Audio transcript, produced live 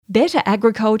Better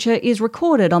Agriculture is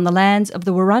recorded on the lands of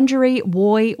the Wurundjeri,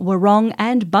 Woi, Wurrung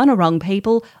and Bunurong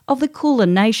people of the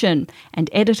Kulin Nation and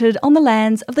edited on the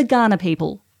lands of the Kaurna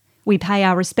people. We pay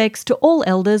our respects to all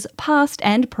elders, past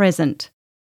and present.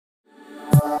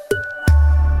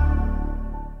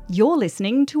 You're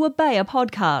listening to a Bayer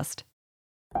podcast.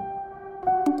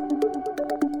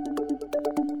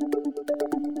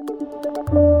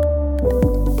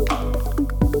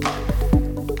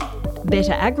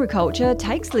 Better Agriculture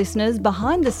takes listeners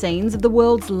behind the scenes of the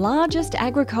world's largest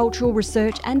agricultural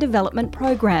research and development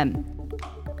program.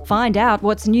 Find out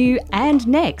what's new and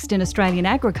next in Australian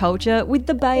agriculture with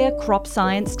the Bayer Crop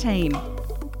Science team.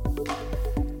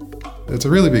 It's a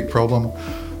really big problem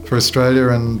for Australia,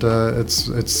 and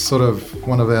it's sort of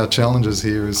one of our challenges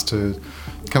here is to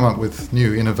come up with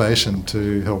new innovation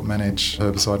to help manage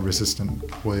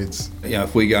herbicide-resistant weeds.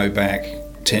 If we go back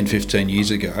 10, 15 years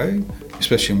ago,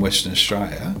 especially in Western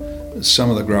Australia, some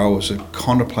of the growers are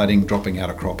contemplating dropping out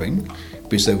of cropping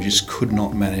because they just could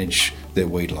not manage their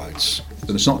weed loads.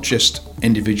 And it's not just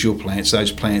individual plants,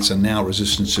 those plants are now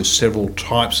resistant to several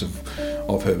types of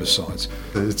herbicides.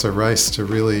 It's a race to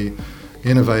really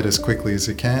innovate as quickly as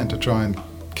you can to try and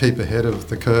keep ahead of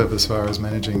the curve as far as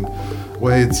managing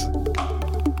weeds.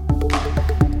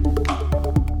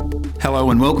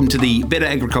 Hello and welcome to the Better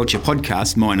Agriculture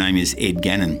podcast. My name is Ed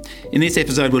Gannon. In this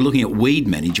episode we're looking at weed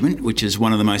management, which is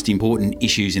one of the most important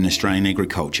issues in Australian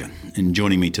agriculture. And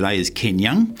joining me today is Ken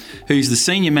Young, who's the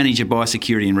Senior Manager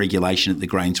Biosecurity and Regulation at the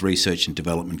Grains Research and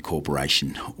Development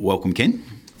Corporation. Welcome, Ken.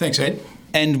 Thanks, Ed.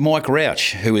 And Mike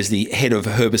Rauch, who is the Head of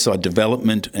Herbicide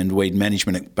Development and Weed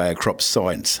Management at Bayer Crop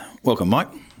Science. Welcome, Mike.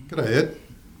 G'day, Ed.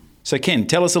 So Ken,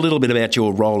 tell us a little bit about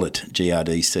your role at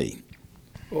GRDC.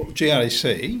 Well,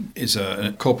 GRDC is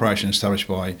a corporation established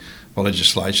by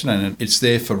legislation, and it's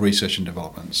there for research and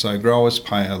development. So growers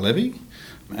pay a levy,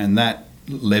 and that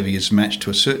levy is matched to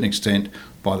a certain extent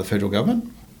by the federal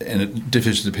government, and it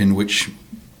differs depending which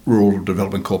rural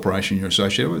development corporation you're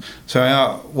associated with.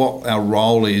 So what our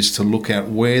role is to look at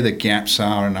where the gaps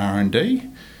are in R&D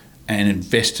and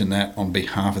invest in that on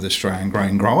behalf of the Australian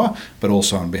grain grower, but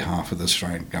also on behalf of the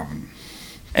Australian government.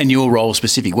 And your role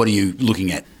specific, what are you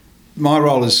looking at? My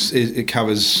role it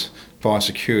covers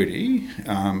biosecurity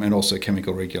and also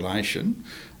chemical regulation.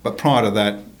 But prior to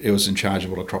that, it was in charge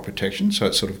of all the crop protection, so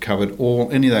it sort of covered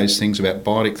any of those things about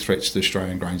biotic threats to the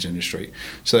Australian grains industry.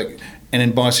 And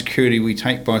in biosecurity, we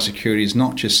take biosecurity as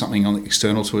not just something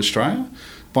external to Australia.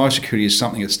 Biosecurity is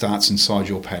something that starts inside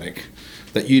your paddock.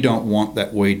 That you don't want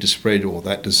that weed to spread or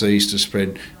that disease to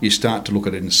spread. You start to look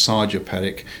at it inside your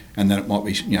paddock, and then it might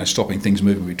be stopping things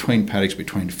moving between paddocks,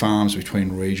 between farms,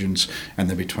 between regions, and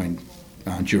then between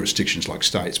jurisdictions like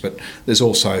states. But there's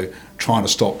also trying to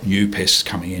stop new pests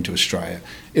coming into Australia.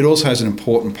 It also has an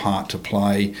important part to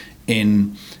play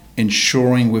in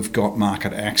ensuring we've got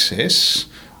market access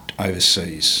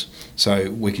overseas.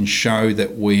 So we can show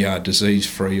that we are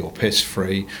disease-free or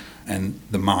pest-free, and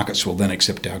the markets will then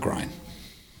accept our grain.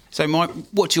 So Mike,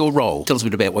 what's your role? Tell us a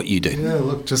bit about what you do. Yeah,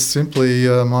 look, just simply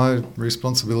my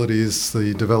responsibility is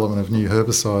the development of new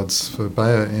herbicides for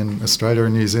Bayer in Australia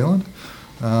and New Zealand.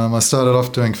 I started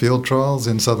off doing field trials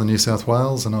in southern New South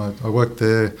Wales, and I worked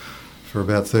there for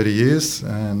about 30 years,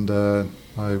 and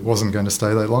I wasn't going to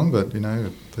stay that long, but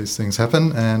these things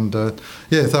happen, and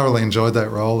thoroughly enjoyed that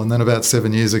role. And then about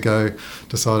 7 years ago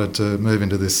decided to move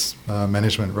into this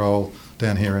management role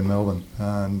down here in Melbourne,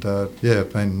 and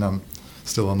been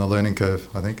still on the learning curve,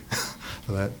 I think,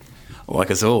 for that.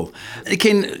 Like us all.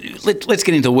 Ken, let's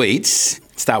get into weeds.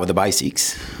 Start with the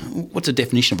basics. What's a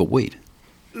definition of a weed?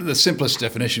 The simplest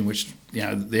definition, which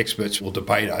the experts will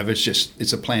debate over,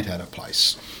 it's a plant out of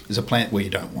place. It's a plant where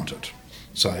you don't want it.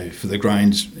 So for the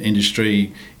grains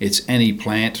industry, it's any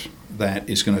plant that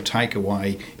is going to take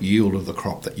away yield of the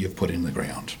crop that you've put in the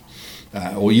ground.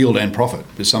 Or yield and profit,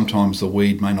 because sometimes the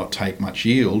weed may not take much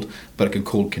yield, but it can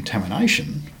cause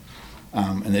contamination,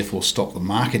 and therefore stop the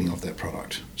marketing of that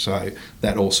product. So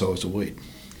that also is a weed.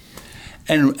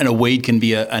 And a weed can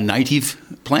be a native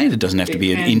plant? It doesn't have to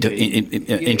be an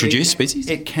introduced species?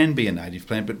 It can be a native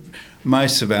plant, but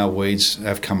most of our weeds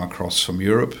have come across from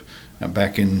Europe,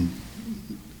 back in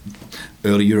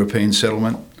early European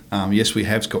settlement. Yes, we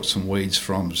have got some weeds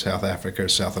from South Africa,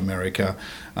 South America,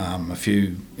 a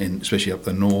few, especially up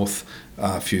the north,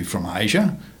 a few from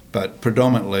Asia. But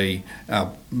predominantly,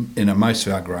 most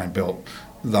of our grain belt,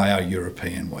 they are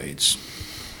European weeds.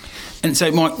 And so,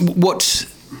 Mike, what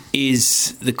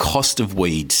is the cost of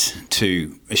weeds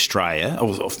to Australia,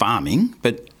 or farming,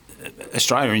 but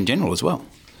Australia in general as well?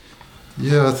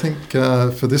 Yeah, I think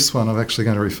for this one I'm actually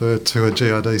going to refer to a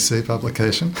GRDC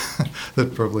publication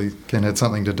that probably Ken had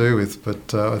something to do with,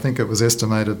 but I think it was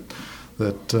estimated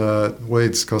that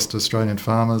weeds cost Australian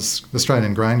farmers,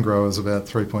 Australian grain growers, about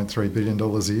 $3.3 billion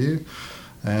a year.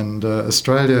 And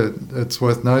Australia, it's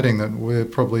worth noting that we've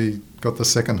probably got the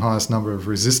second highest number of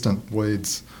resistant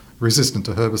weeds, resistant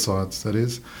to herbicides, that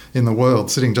is, in the world,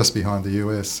 sitting just behind the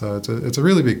US. So it's a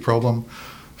really big problem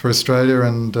for Australia,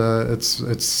 and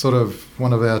it's sort of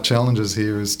one of our challenges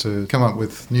here is to come up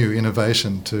with new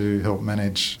innovation to help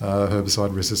manage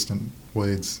herbicide-resistant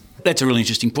weeds. That's a really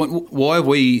interesting point. Why have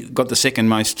we got the second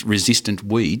most resistant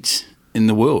weeds in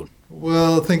the world?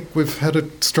 Well, I think we've had a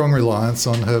strong reliance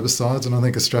on herbicides, and I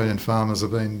think Australian farmers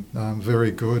have been very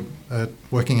good at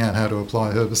working out how to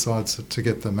apply herbicides to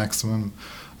get the maximum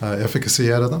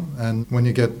efficacy out of them. And when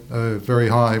you get a very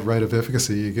high rate of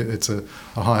efficacy, it's a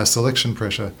higher selection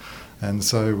pressure. And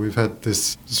so we've had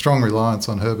this strong reliance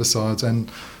on herbicides, and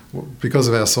because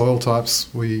of our soil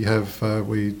types, we have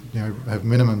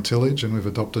minimum tillage, and we've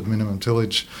adopted minimum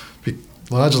tillage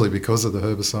largely because of the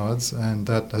herbicides, and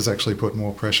that has actually put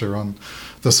more pressure on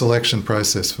the selection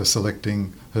process for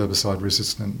selecting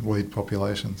herbicide-resistant weed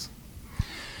populations.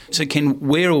 So, Ken,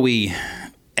 where are we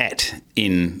at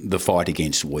in the fight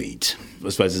against weeds? I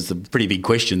suppose it's a pretty big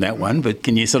question, that one, but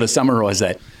can you sort of summarise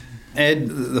that? Ed,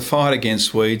 the fight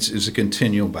against weeds is a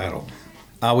continual battle.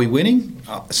 Are we winning?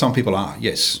 Some people are,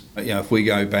 yes. If we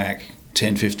go back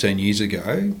 10, 15 years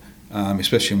ago,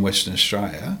 especially in Western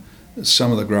Australia,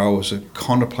 some of the growers are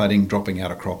contemplating dropping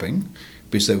out of cropping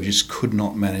because they just could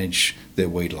not manage their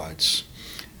weed loads.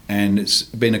 And it's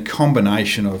been a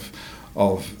combination of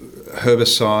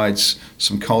herbicides,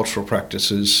 some cultural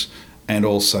practices, and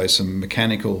also some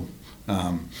mechanical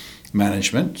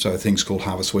management, so things called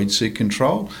harvest weed seed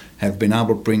control, have been able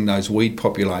to bring those weed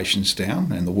populations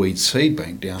down and the weed seed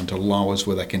bank down to lowers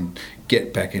where they can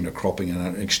get back into cropping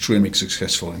and are extremely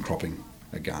successful in cropping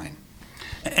again.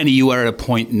 And you are at a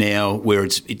point now where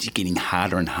it's getting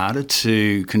harder and harder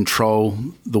to control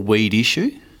the weed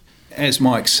issue? As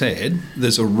Mike said,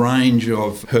 there's a range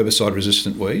of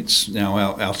herbicide-resistant weeds. Now,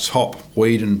 our top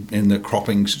weed in the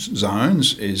cropping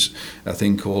zones is a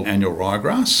thing called annual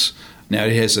ryegrass. Now,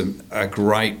 it has a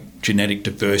great genetic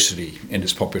diversity in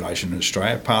its population in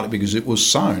Australia, partly because it was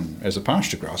sown as a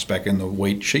pasture grass back in the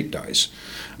wheat sheep days.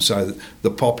 So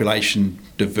the population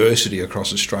diversity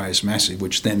across Australia is massive,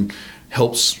 which then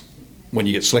helps, when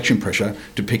you get selection pressure,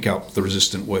 to pick up the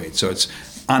resistant weeds. So its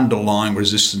underlying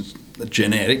resistant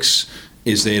genetics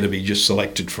is there to be just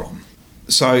selected from.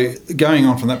 So going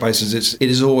on from that basis, it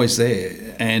is always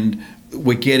there, and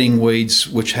we're getting weeds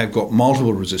which have got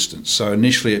multiple resistance. So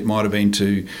initially it might have been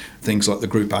to things like the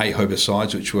Group A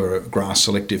herbicides, which were grass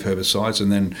selective herbicides, and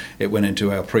then it went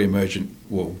into our pre-emergent,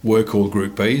 well, were called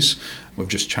Group Bs. We've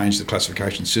just changed the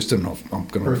classification system, and I'm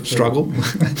going to struggle.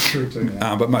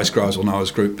 But most growers will know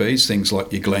as Group Bs, things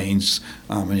like your Gleans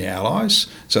and your Allies.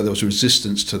 So there was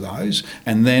resistance to those.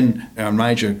 And then our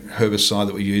major herbicide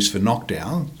that we use for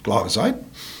knockdown, glyphosate,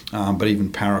 but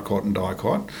even paraquat and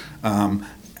diquat,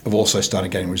 have also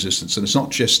started getting resistance. And it's not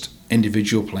just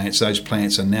individual plants. Those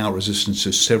plants are now resistant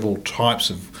to several types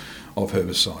of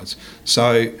herbicides.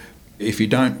 So if you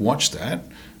don't watch that,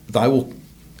 they will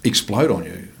explode on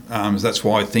you. That's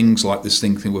why things like this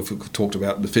thing we've talked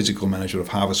about, the physical management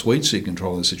of harvest weed seed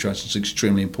control in this situation is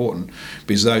extremely important,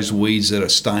 because those weeds that are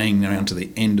staying around to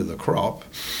the end of the crop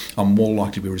are more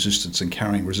likely to be resistant and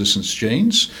carrying resistance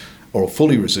genes, or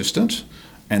fully resistant,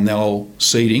 and they'll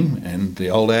seeding, and the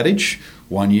old adage,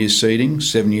 1 year seeding,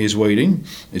 7 years weeding,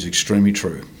 is extremely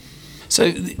true.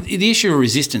 So the issue of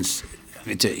resistance,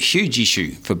 it's a huge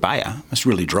issue for Bayer. It must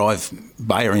really drive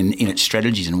Bayer in its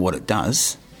strategies and what it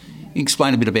does. Can you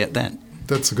explain a bit about that?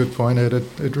 That's a good point, Ed.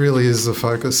 It really is a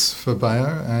focus for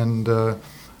Bayer, and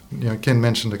Ken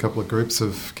mentioned a couple of groups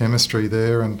of chemistry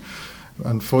there, and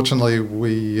unfortunately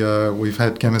we've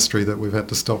had chemistry that we've had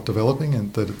to stop developing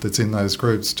and that's in those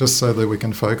groups, just so that we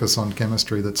can focus on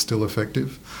chemistry that's still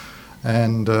effective.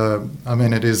 And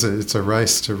it's a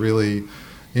race to really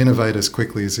innovate as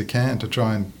quickly as you can to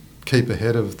try and keep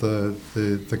ahead of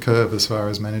the curve as far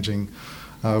as managing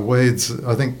weeds.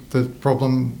 I think the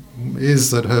problem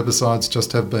is that herbicides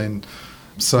just have been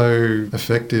so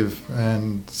effective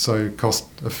and so cost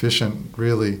efficient,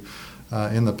 really,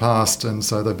 in the past, and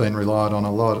so they've been relied on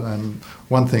a lot. And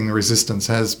one thing resistance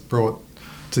has brought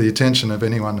to the attention of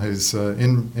anyone who's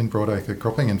in broadacre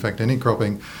cropping, in fact any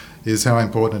cropping, is how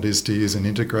important it is to use an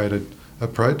integrated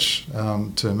approach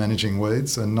to managing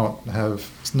weeds and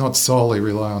not solely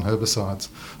rely on herbicides.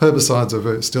 Herbicides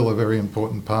are still a very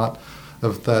important part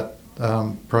of that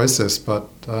process, but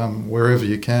wherever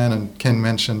you can, and Ken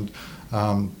mentioned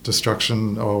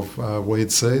destruction of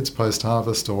weed seeds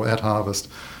post-harvest or at harvest.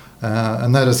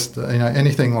 And that is,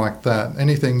 anything like that,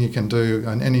 anything you can do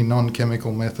and any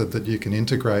non-chemical method that you can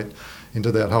integrate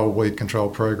into that whole weed control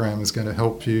program is going to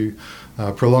help you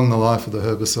prolong the life of the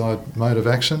herbicide mode of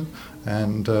action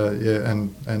and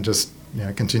just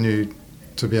continue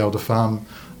to be able to farm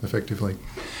effectively.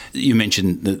 You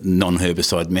mentioned the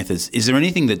non-herbicide methods. Is there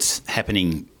anything that's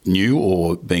happening new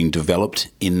or being developed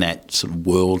in that sort of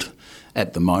world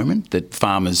at the moment that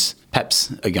farmers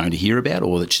perhaps are going to hear about,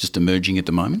 or that's just emerging at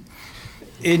the moment?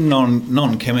 In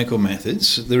non-chemical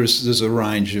methods, there's a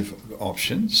range of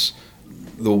options.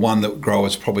 The one that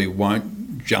growers probably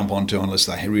won't jump onto unless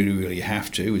they really, really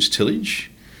have to is tillage.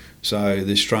 So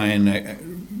the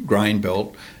Australian grain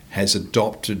belt has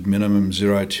adopted minimum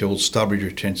zero-till stubble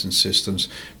retention systems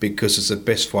because it's the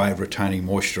best way of retaining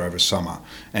moisture over summer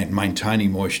and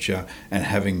maintaining moisture and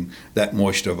having that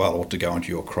moisture available to go into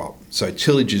your crop. So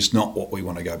tillage is not what we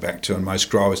want to go back to, and most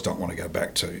growers don't want to go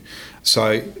back to.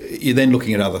 So you're then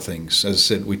looking at other things. As I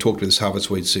said, we talked about this harvest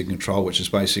weed seed control, which is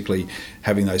basically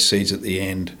having those seeds at the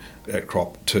end at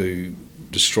crop to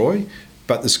destroy.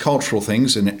 But there's cultural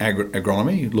things in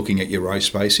agronomy, looking at your row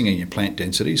spacing and your plant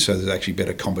density, so there's actually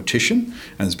better competition,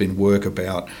 and there's been work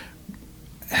about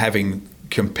having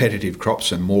competitive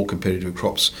crops and more competitive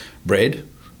crops bred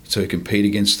to compete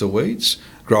against the weeds.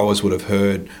 Growers would have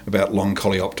heard about long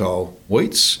coleoptile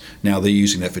wheats. Now they're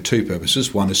using that for two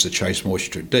purposes. One is to chase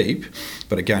moisture deep,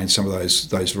 but again, some of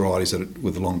those varieties that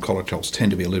with the long coleoptiles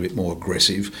tend to be a little bit more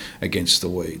aggressive against the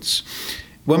weeds.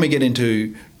 When we get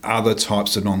into other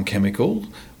types of non-chemical,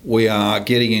 we are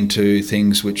getting into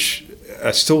things which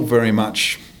are still very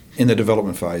much in the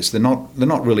development phase. They're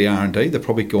not really R&D. They're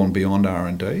probably gone beyond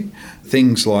R&D.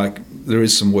 Things like there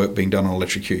is some work being done on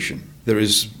electrocution. There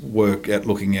is work at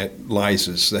looking at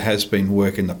lasers. There has been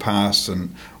work in the past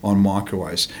and on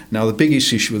microwaves. Now, the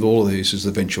biggest issue with all of these is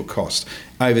the eventual cost.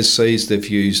 Overseas, they've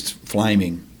used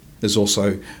flaming. There's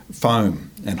also foam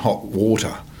and hot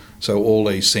water. So all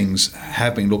these things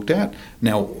have been looked at.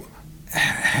 Now,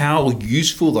 how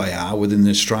useful they are within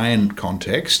the Australian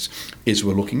context is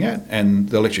we're looking at, and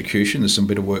the electrocution, there's some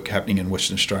bit of work happening in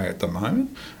Western Australia at the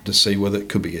moment to see whether it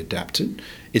could be adapted.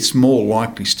 It's more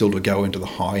likely still to go into the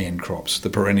high-end crops, the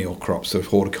perennial crops, the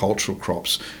horticultural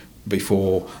crops,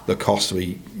 before the cost to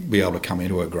be able to come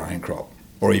into a grain crop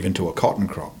or even to a cotton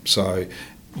crop. So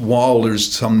while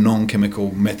there's some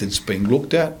non-chemical methods being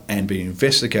looked at and being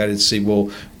investigated to see,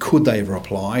 well, could they ever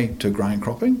apply to grain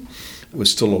cropping, we're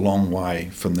still a long way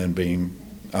from them being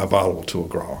available to a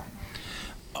grower.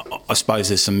 I suppose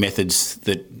there's some methods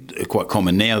that are quite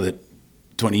common now that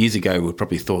 20 years ago we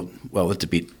probably thought, well, that's a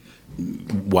bit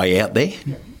way out there.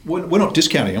 We're not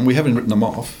discounting them, we haven't written them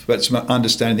off, but it's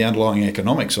understanding the underlying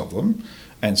economics of them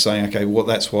and saying, okay, what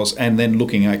that was, and then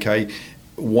looking, okay,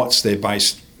 what's their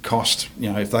base cost,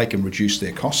 if they can reduce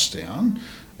their costs down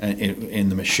in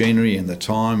the machinery and the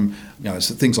time,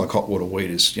 so things like hot water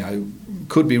weeders,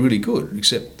 could be really good,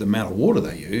 except the amount of water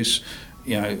they use,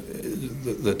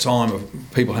 the time of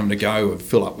people having to go and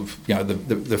fill up with,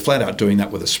 they're flat out doing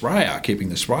that with a sprayer, keeping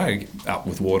the sprayer up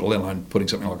with water, let alone putting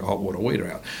something like a hot water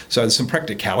weeder out. So there's some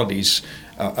practicalities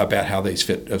about how these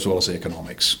fit as well as the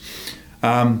economics.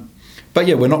 But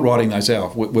yeah, we're not writing those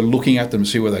out. We're looking at them to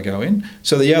see where they go in.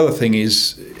 So the other thing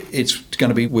is it's going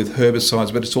to be with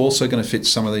herbicides, but it's also going to fit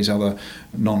some of these other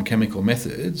non-chemical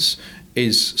methods,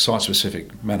 is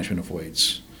site-specific management of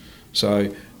weeds.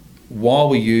 So while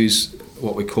we use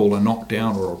what we call a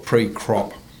knockdown or a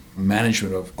pre-crop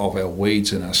management of our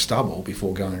weeds and our stubble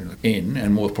before going in,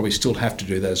 and we'll probably still have to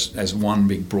do that as one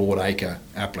big broad acre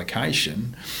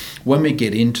application, when we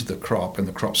get into the crop and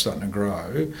the crop's starting to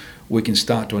grow, we can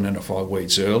start to identify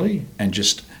weeds early and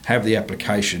just have the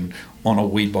application on a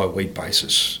weed by weed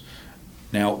basis.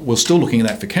 Now, we're still looking at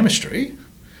that for chemistry,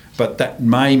 but that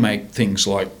may make things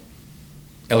like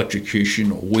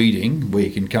electrocution or weeding where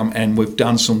you can come, and we've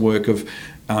done some work of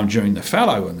during the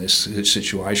fallow in this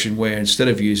situation where instead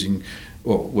of using,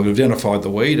 we've identified the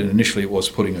weed and initially it was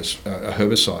putting a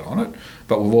herbicide on it,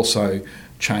 but we've also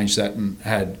changed that and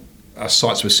had a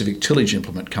site-specific tillage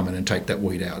implement come in and take that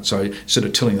weed out. So instead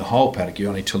of tilling the whole paddock, you're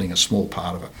only tilling a small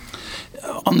part of it.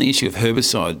 On the issue of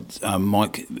herbicides,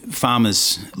 Mike,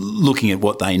 farmers looking at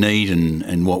what they need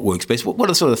and what works best, what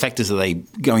are sort of the factors are they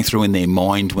going through in their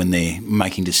mind when they're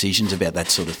making decisions about that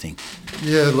sort of thing?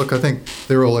 Yeah, look, I think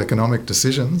they're all economic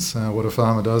decisions, what a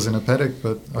farmer does in a paddock,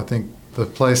 but I think the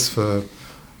place of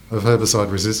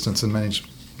herbicide resistance and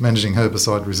managing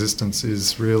herbicide resistance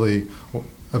is really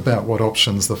about what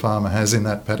options the farmer has in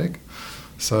that paddock.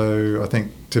 So I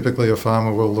think typically a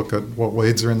farmer will look at what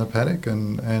weeds are in the paddock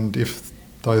and if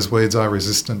those weeds are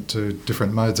resistant to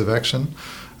different modes of action,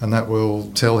 and that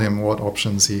will tell him what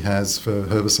options he has for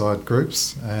herbicide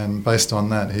groups, and based on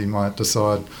that he might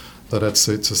decide that it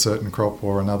suits a certain crop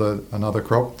or another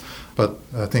crop. But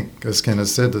I think, as Ken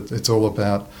has said, that it's all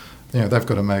about, they've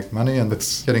got to make money and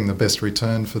it's getting the best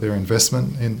return for their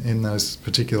investment in those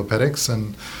particular paddocks.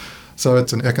 And so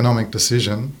it's an economic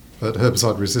decision, but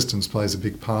herbicide resistance plays a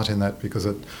big part in that because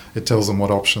it tells them what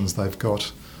options they've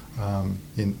got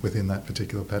within that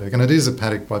particular paddock. And it is a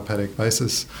paddock by paddock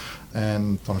basis,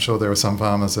 and I'm sure there are some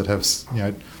farmers that have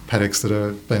paddocks that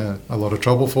have been a lot of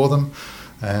trouble for them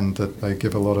and that they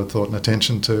give a lot of thought and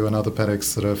attention to, and other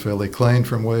paddocks that are fairly clean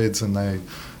from weeds and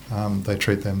they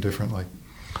treat them differently.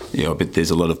 Yeah, I bet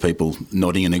there's a lot of people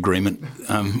nodding in agreement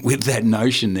with that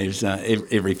notion. There's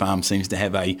every farm seems to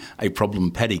have a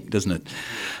problem paddock, doesn't it?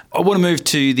 I want to move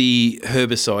to the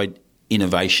herbicide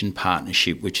innovation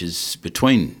partnership, which is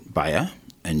between Bayer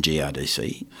and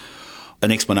GRDC.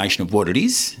 An explanation of what it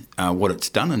is, what it's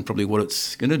done, and probably what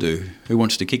it's going to do. Who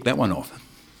wants to kick that one off?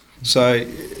 So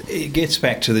it gets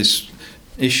back to this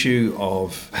issue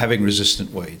of having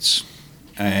resistant weeds,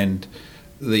 and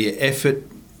the effort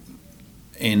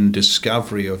in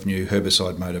discovery of new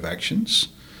herbicide mode of actions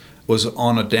was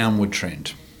on a downward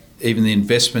trend. Even the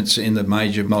investments in the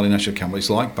major multinational companies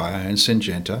like Bayer and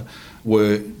Syngenta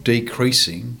were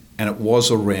decreasing, and it was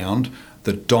around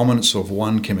the dominance of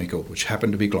one chemical, which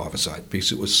happened to be glyphosate,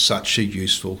 because it was such a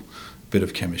useful bit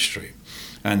of chemistry.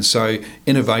 And so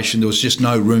innovation, there was just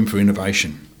no room for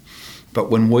innovation.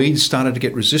 But when weeds started to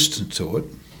get resistant to it,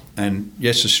 and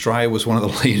yes, Australia was one of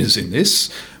the leaders in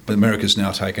this, but America's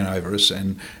now taken over us.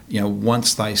 And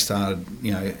once they started,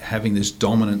 having this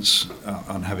dominance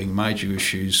on having major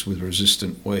issues with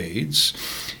resistant weeds,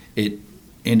 it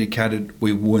indicated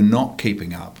we were not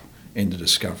keeping up in the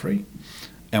discovery,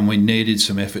 and we needed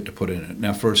some effort to put in it.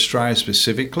 Now, for Australia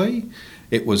specifically,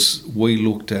 we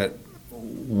looked at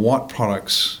what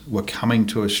products were coming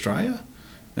to Australia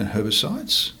and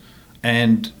herbicides.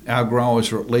 And our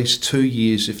growers are at least 2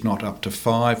 years, if not up to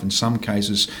 5, in some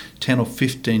cases 10 or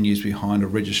 15 years behind a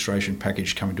registration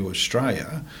package coming to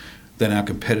Australia than our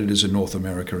competitors in North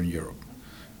America and Europe.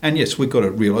 And yes, we've got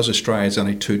to realise Australia is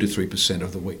only 2 to 3%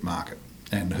 of the wheat market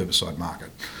and the herbicide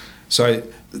market. So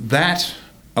that,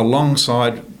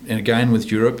 alongside, and again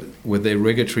with Europe, with their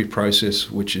regulatory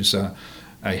process, which is a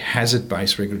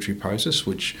hazard-based regulatory process,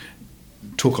 which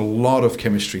took a lot of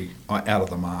chemistry out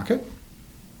of the market.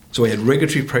 So we had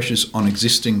regulatory pressures on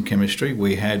existing chemistry.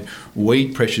 We had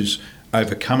weed pressures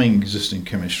overcoming existing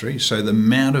chemistry. So the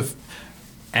amount of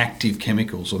active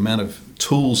chemicals, or amount of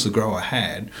tools the grower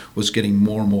had, was getting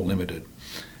more and more limited.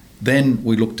 Then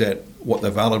we looked at what the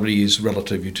availability is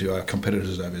relative to our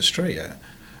competitors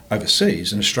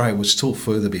overseas, and Australia was still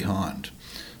further behind.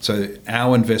 So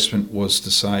our investment was to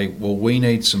say, well, we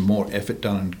need some more effort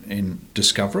done in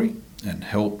discovery and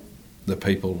help the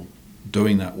people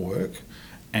doing that work,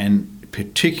 and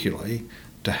particularly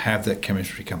to have that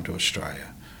chemistry come to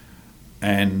Australia.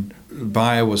 And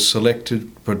Bayer was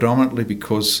selected predominantly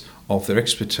because of their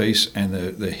expertise and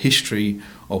the history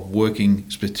of working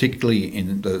particularly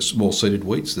in the small seeded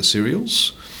wheats, the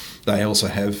cereals. They also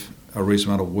have a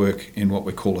reasonable amount of work in what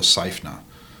we call a safener.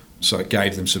 So it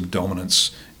gave them some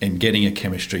dominance in getting a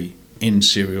chemistry in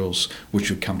cereals which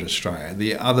would come to Australia.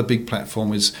 The other big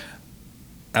platform is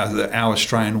our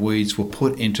Australian weeds were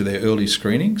put into their early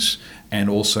screenings, and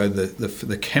also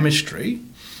the chemistry,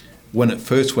 when it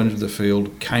first went into the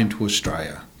field, came to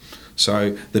Australia.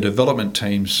 So the development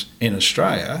teams in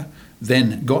Australia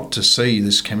then got to see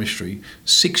this chemistry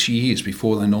 6 years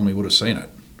before they normally would have seen it.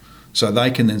 So they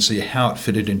can then see how it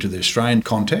fitted into the Australian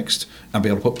context and be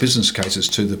able to put business cases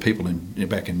to the people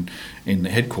back in the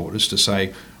headquarters to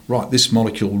say, right, this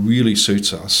molecule really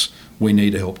suits us, we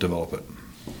need to help develop it.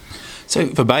 So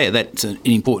for Bayer, that's an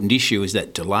important issue, is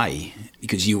that delay,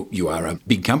 because you are a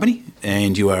big company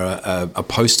and you are a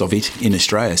post of it in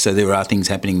Australia. So there are things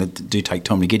happening that do take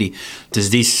time to get here. Does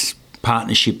this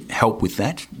partnership help with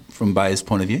that from Bayer's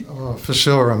point of view? Oh, for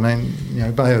sure. I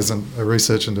mean, Bayer's a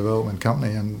research and development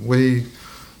company, and we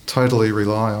totally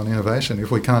rely on innovation. If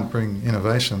we can't bring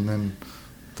innovation, then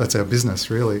that's our business,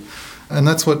 really. And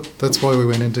that's why we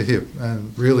went into HIP,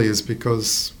 and really is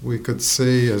because we could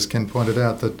see, as Ken pointed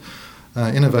out, that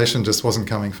innovation just wasn't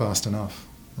coming fast enough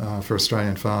for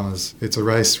Australian farmers. It's a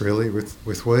race, really,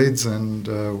 with weeds, and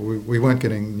we weren't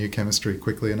getting new chemistry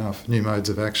quickly enough, new modes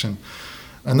of action.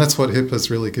 And that's what HIP has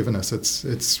really given us.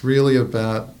 It's really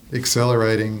about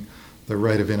accelerating the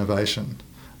rate of innovation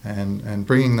and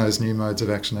bringing those new modes of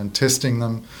action and testing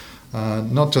them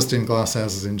not just in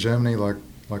glasshouses in Germany like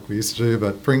we used to do,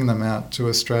 but bring them out to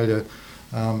Australia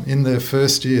in their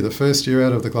first year. The first year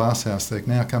out of the glasshouse, they're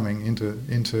now coming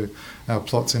into our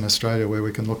plots in Australia, where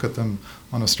we can look at them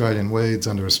on Australian weeds,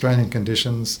 under Australian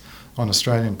conditions, on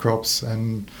Australian crops,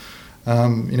 and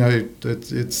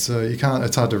it's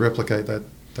hard to replicate that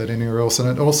anywhere else. And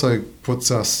it also puts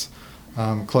us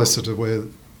closer to where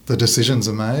the decisions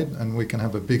are made, and we can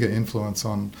have a bigger influence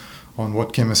on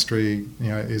what chemistry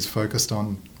is focused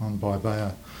on by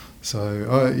Bayer. So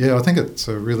I think it's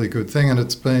a really good thing, and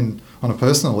it's been, on a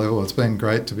personal level, it's been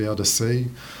great to be able to see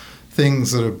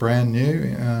things that are brand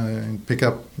new and pick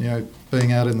up,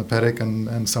 being out in the paddock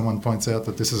and someone points out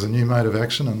that this is a new mode of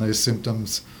action and these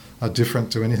symptoms are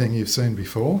different to anything you've seen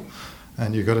before,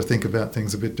 and you've got to think about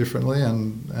things a bit differently,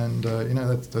 and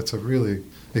that's a really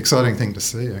exciting thing to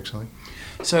see, actually.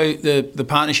 So the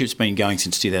partnership's been going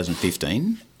since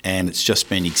 2015, and it's just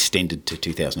been extended to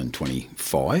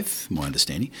 2025, my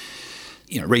understanding.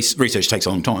 Research takes a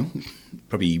long time,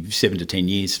 probably 7 to 10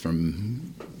 years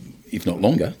from, if not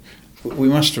longer. We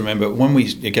must remember,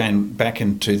 back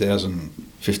in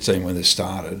 2015 when this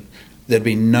started, there'd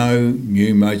been no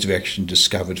new modes of action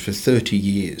discovered for 30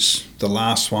 years. The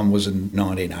last one was in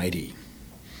 1980.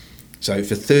 So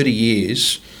for 30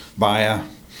 years, Bayer,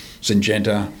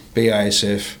 Syngenta,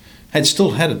 BASF had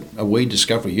still had a weed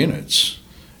discovery units.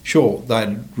 Sure,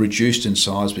 they'd reduced in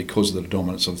size because of the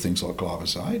dominance of things like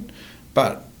glyphosate,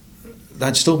 but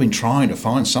they'd still been trying to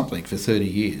find something for 30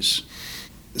 years.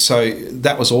 So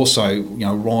that was also,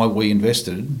 why we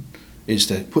invested, is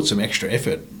to put some extra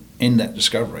effort in that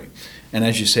discovery. And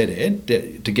as you said, Ed,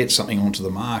 to get something onto the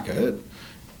market,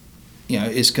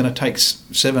 it's going to take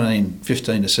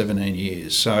 15 to 17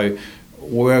 years. So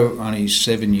we're only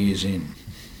 7 years in.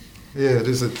 Yeah, it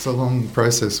is. It's a long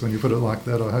process when you put it like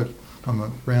that. I hope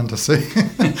I'm around to see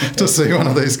to see one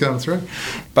of these come through.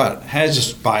 But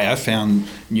has Bayer found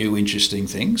new interesting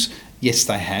things? Yes,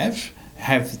 they have.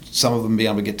 Have some of them been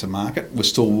able to get to market? We're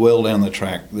still well down the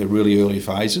track. They're really early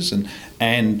phases,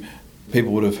 and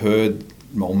people would have heard,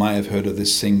 or may have heard, of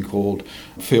this thing called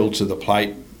field to the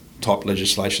plate type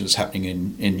legislation that's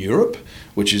happening in Europe,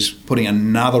 which is putting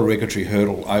another regulatory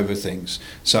hurdle over things.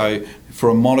 So for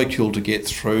a molecule to get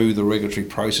through the regulatory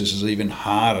process is even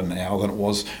harder now than it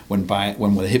was when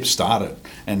the HIP started,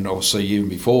 and obviously even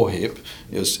before HIP,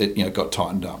 it got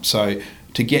tightened up. So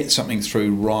to get something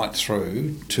right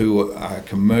through to a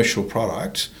commercial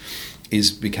product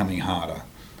is becoming harder.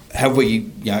 Have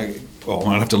we, I'll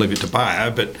have to leave it to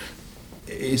Bayer, but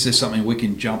is there something we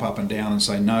can jump up and down and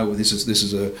say, no, this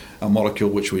is a molecule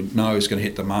which we know is going to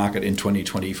hit the market in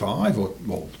 2025 or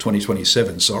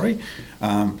 2027, sorry.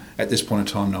 At this point in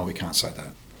time, no, we can't say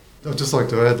that. I'd just like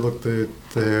to add, look,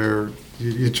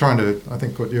 you're trying to, I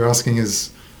think what you're asking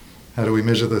is, how do we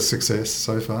measure the success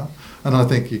so far? And I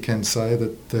think you can say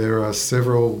that there are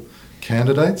several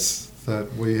candidates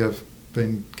that we have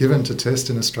been given to test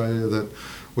in Australia that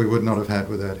we would not have had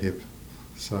without HIP.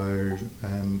 So,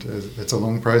 and it's a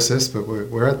long process, but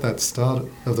we're at that start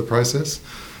of the process.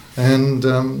 And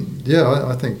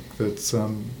I think that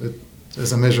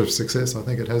as a measure of success, I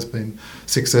think it has been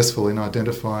successful in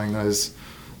identifying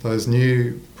those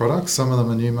new products. Some of them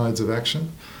are new modes of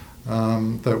action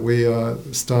that we are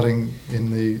starting in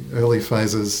the early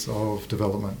phases of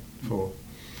development for.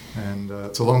 And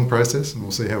it's a long process, and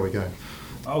we'll see how we go.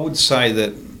 I would say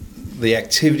that the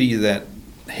activity that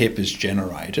HIP has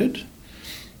generated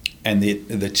and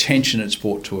the attention it's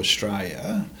brought to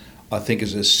Australia, I think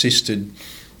has assisted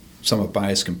some of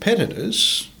Bayer's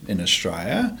competitors in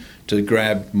Australia to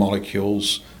grab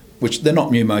molecules, which they're not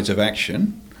new modes of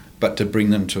action, but to bring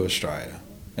them to Australia.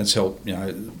 It's helped,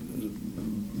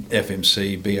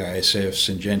 FMC, BASF,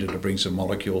 Syngenta to bring some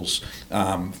molecules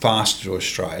faster to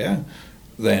Australia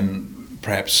than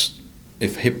perhaps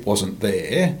if HIP wasn't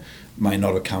there, may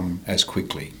not have come as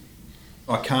quickly.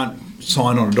 I can't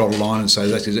sign on a dotted line and say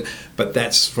that is it, but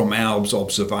that's from our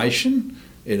observation.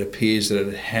 It appears that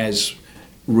it has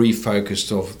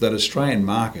refocused of that Australian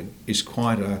market is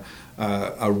quite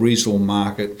a reasonable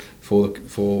market for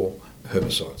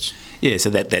herbicides. Yeah, so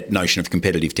that notion of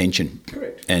competitive tension.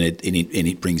 Correct. And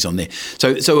it brings on there.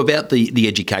 So about the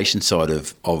education side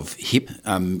of HIP,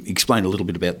 explain a little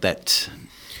bit about that.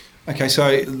 Okay,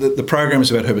 so the program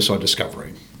is about herbicide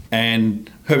discovery. And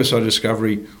herbicide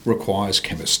discovery requires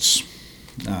chemists,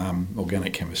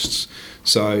 organic chemists.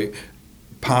 So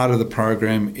part of the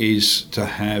program is to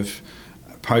have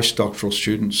postdoctoral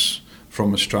students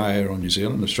from Australia or New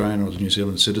Zealand, Australian or New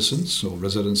Zealand citizens or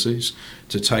residencies,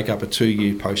 to take up a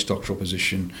 2-year postdoctoral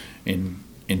position in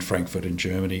Frankfurt in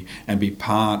Germany and be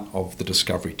part of the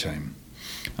discovery team.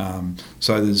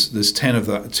 So there's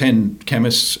 10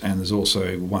 chemists, and there's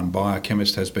also one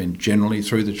biochemist has been generally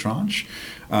through the tranche.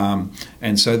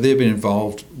 And so they've been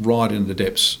involved right in the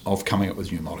depths of coming up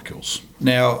with new molecules.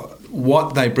 Now,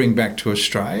 what they bring back to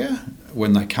Australia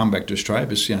when they come back to Australia,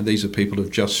 because these are people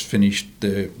who've just finished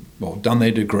done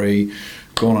their degree,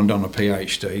 gone and done a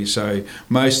PhD. So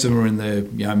most of them are in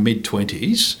their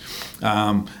mid-20s,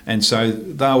 and so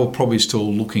they were probably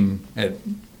still looking at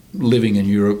living in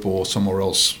Europe or somewhere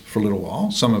else for a little while.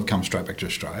 Some have come straight back to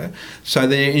Australia. So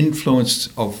their influence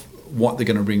of what they're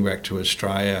going to bring back to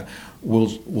Australia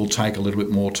will take a little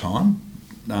bit more time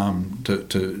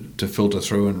to filter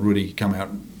through and really come out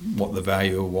what the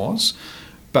value was.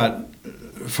 But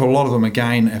for a lot of them,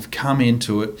 again, have come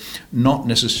into it not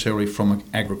necessarily from an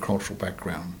agricultural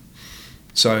background.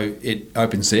 So it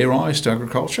opens their eyes to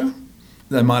agriculture.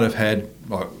 They might have had,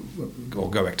 I'll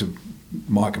go back to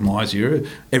Mike and my era,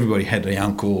 everybody had a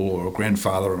uncle or a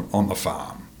grandfather on the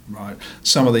farm, right?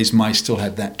 Some of these may still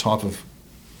have that type of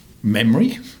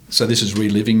memory. So this is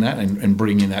reliving that and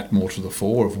bringing that more to the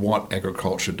fore of what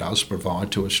agriculture does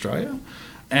provide to Australia.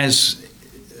 As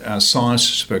science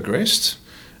has progressed,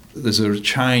 there's a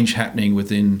change happening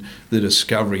within the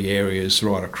discovery areas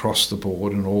right across the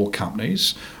board in all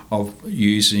companies of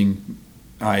using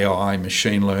AI,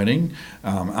 machine learning,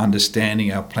 understanding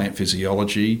our plant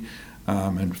physiology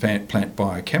and plant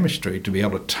biochemistry to be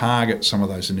able to target some of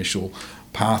those initial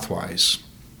pathways.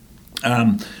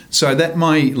 So that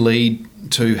may lead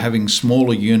to having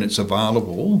smaller units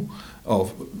available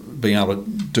of being able to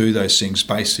do those things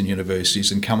based in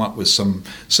universities and come up with some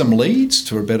leads,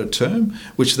 to a better term,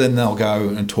 which then they'll go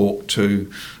and talk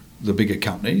to the bigger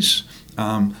companies.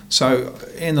 So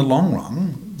in the long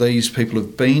run, these people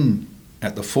have been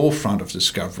at the forefront of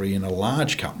discovery in a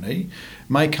large company,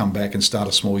 may come back and start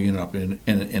a small unit up in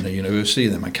a university,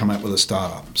 and they may come out with a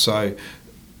startup. So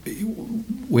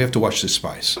we have to watch this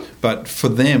space. But for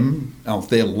them, of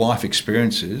their life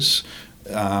experiences,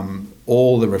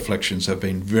 all the reflections have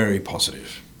been very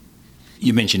positive.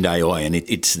 You mentioned AI, and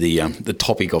it's the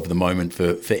topic of the moment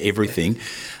for everything.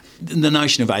 The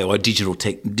notion of AI,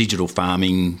 digital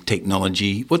farming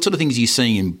technology. What sort of things are you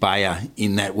seeing in Bayer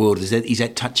in that world? Is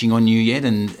that touching on you yet?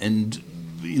 And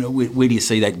where do you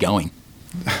see that going?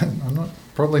 I'm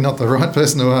probably not the right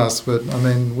person to ask, but I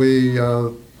mean, we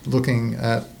are looking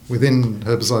at within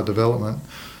herbicide development.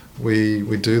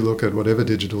 We do look at whatever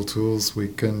digital tools we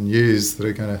can use that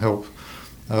are going to help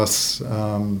us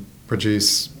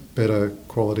produce better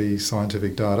quality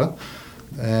scientific data,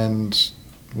 and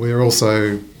we're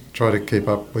also try to keep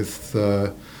up with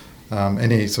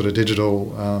any sort of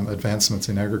digital advancements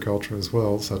in agriculture as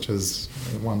well, such as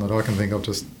one that I can think of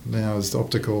just now is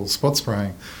optical spot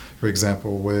spraying, for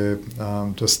example, where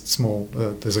just small,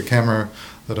 there's a camera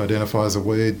that identifies a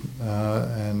weed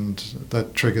and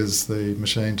that triggers the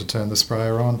machine to turn the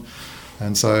sprayer on.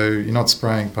 And so you're not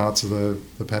spraying parts of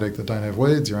the paddock that don't have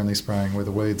weeds, you're only spraying where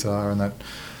the weeds are, and that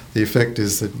the effect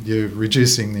is that you're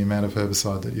reducing the amount of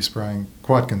herbicide that you're spraying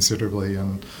quite considerably.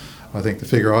 And I think the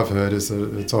figure I've heard is that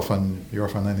you're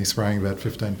often only spraying about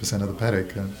 15% of the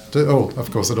paddock. And of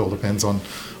course, it all depends on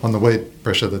the weed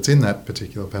pressure that's in that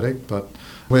particular paddock. But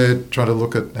we're trying to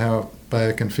look at how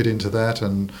Bayer can fit into that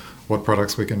and what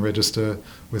products we can register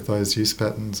with those use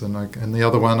patterns. And the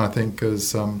other one, I think,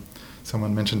 is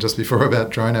someone mentioned just before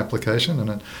about drone application,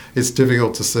 and it's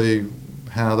difficult to see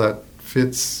how that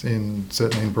fits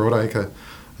certainly in broadacre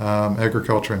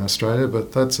agriculture in Australia,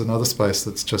 but that's another space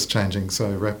that's just changing so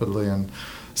rapidly. And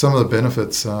some of the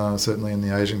benefits, certainly in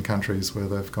the Asian countries where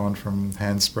they've gone from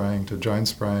hand spraying to drone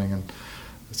spraying and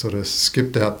sort of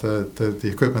skipped out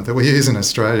the equipment that we use in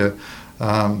Australia,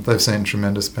 they've seen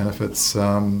tremendous benefits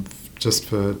just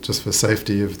for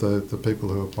safety of the people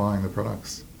who are applying the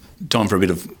products. Time for a bit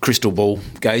of crystal ball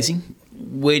gazing.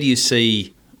 Where do you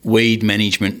see weed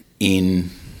management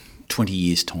in 20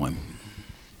 years' time?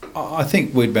 I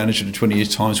think weed management in 20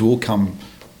 years' time will come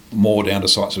more down to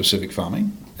site-specific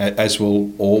farming, as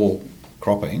will all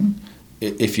cropping.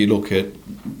 If you look at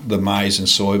the maize and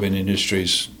soybean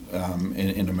industries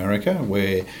in America,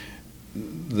 where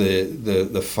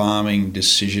the farming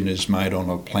decision is made on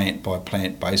a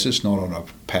plant-by-plant basis, not on a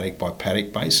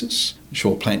paddock-by-paddock basis.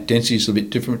 Sure, plant density is a bit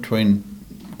different between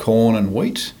corn and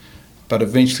wheat, but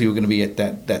eventually we're going to be at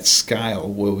that scale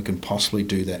where we can possibly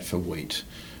do that for wheat,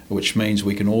 which means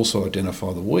we can also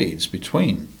identify the weeds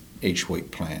between each wheat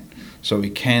plant. So we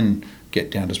can get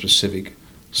down to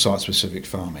site-specific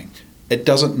farming. It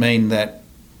doesn't mean that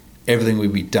everything will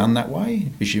be done that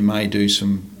way, because you may do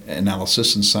some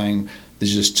analysis and saying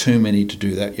there's just too many to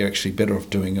do that. You're actually better off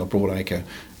doing a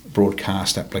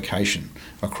broadcast application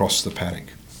across the paddock.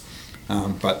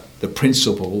 But the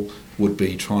principle would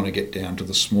be trying to get down to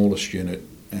the smallest unit,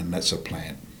 and that's a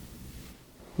plant.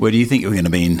 Where do you think we're going to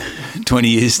be in 20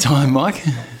 years' time, Mike?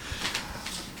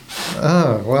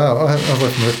 Oh, wow. I've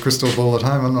left my crystal ball at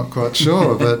home. I'm not quite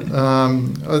sure. But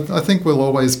I think we'll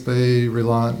always be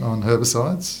reliant on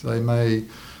herbicides. They may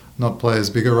not play as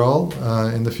big a role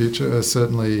in the future,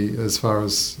 certainly as far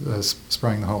as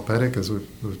spraying the whole paddock, as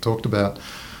we've talked about.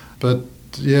 But,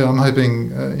 yeah, I'm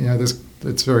hoping,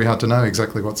 it's very hard to know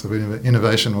exactly what sort of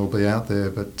innovation will be out there.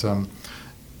 But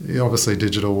obviously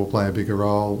digital will play a bigger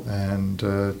role, and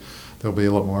there'll be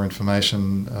a lot more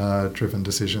information-driven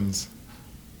decisions.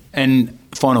 And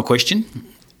final question,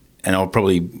 and I'll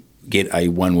probably get a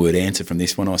one-word answer from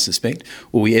this one, I suspect.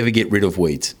 Will we ever get rid of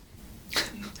weeds?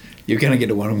 You're going to get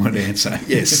a one-word answer.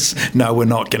 Yes. No, we're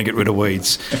not going to get rid of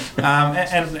weeds.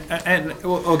 And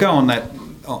we'll go on that,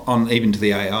 on even to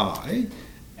the AI,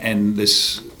 and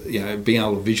this, being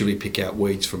able to visually pick out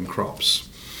weeds from crops.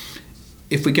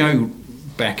 If we go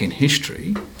back in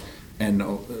history, and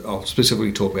I'll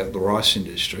specifically talk about the rice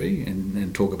industry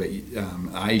and talk about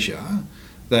Asia,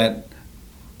 that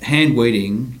hand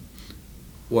weeding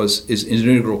is an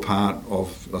integral part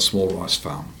of a small rice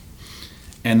farm.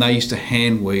 And they used to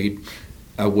hand weed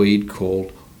a weed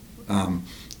called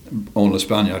Ornus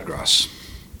barnyard grass.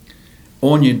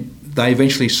 They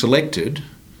eventually selected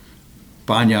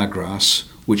barnyard grass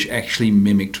which actually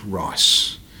mimicked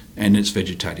rice and its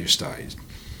vegetative stage.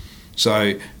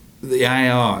 So the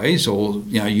AIs, or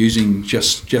using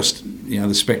just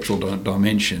the spectral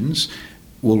dimensions,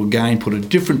 will again put a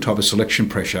different type of selection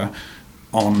pressure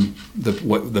on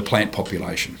the plant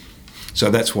population.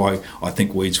 So that's why I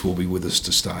think weeds will be with us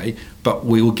to stay, but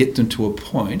we will get them to a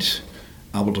point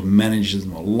able to manage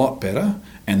them a lot better,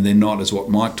 and they're not, as what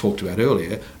Mike talked about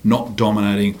earlier, not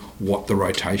dominating what the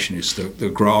rotation is. The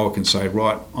grower can say,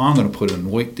 right, I'm going to put in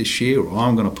wheat this year, or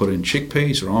I'm going to put in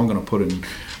chickpeas, or I'm going to put in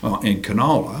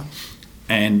canola,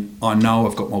 and I know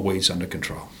I've got my weeds under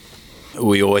control.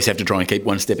 We always have to try and keep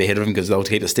one step ahead of them because they'll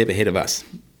keep a step ahead of us.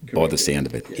 Correct. By the sound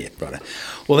of it. Yeah, right.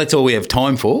 Well, that's all we have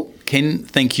time for. Ken,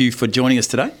 thank you for joining us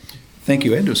today. Thank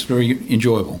you, Ed. It was very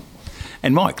enjoyable.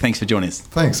 And Mike, thanks for joining us.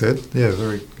 Thanks, Ed. Yeah,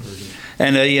 very, very good.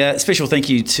 And a special thank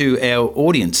you to our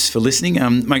audience for listening.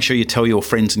 Make sure you tell your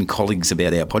friends and colleagues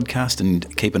about our podcast,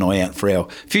 and keep an eye out for our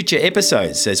future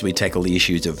episodes as we tackle the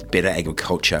issues of better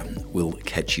agriculture. We'll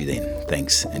catch you then.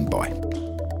 Thanks and bye.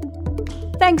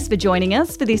 Thanks for joining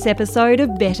us for this episode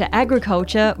of Better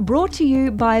Agriculture, brought to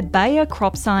you by Bayer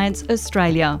Crop Science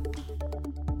Australia.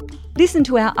 Listen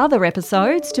to our other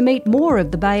episodes to meet more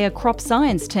of the Bayer Crop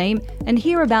Science team and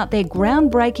hear about their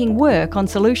groundbreaking work on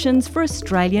solutions for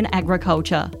Australian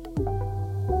agriculture.